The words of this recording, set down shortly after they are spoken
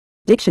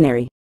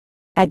Dictionary.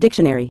 At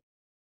dictionary.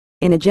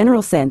 In a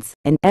general sense,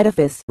 an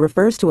edifice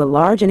refers to a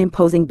large and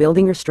imposing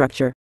building or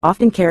structure,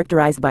 often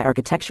characterized by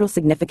architectural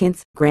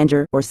significance,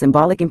 grandeur, or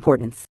symbolic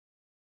importance.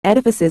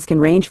 Edifices can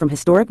range from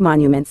historic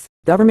monuments,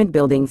 government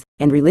buildings,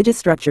 and religious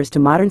structures to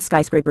modern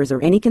skyscrapers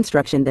or any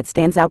construction that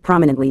stands out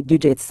prominently due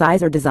to its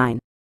size or design.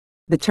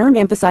 The term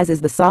emphasizes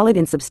the solid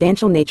and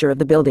substantial nature of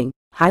the building,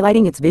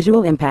 highlighting its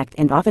visual impact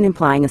and often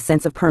implying a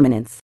sense of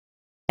permanence.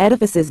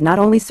 Edifices not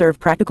only serve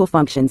practical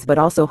functions but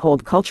also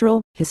hold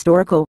cultural,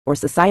 historical, or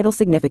societal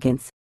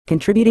significance,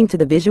 contributing to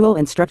the visual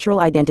and structural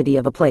identity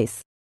of a place.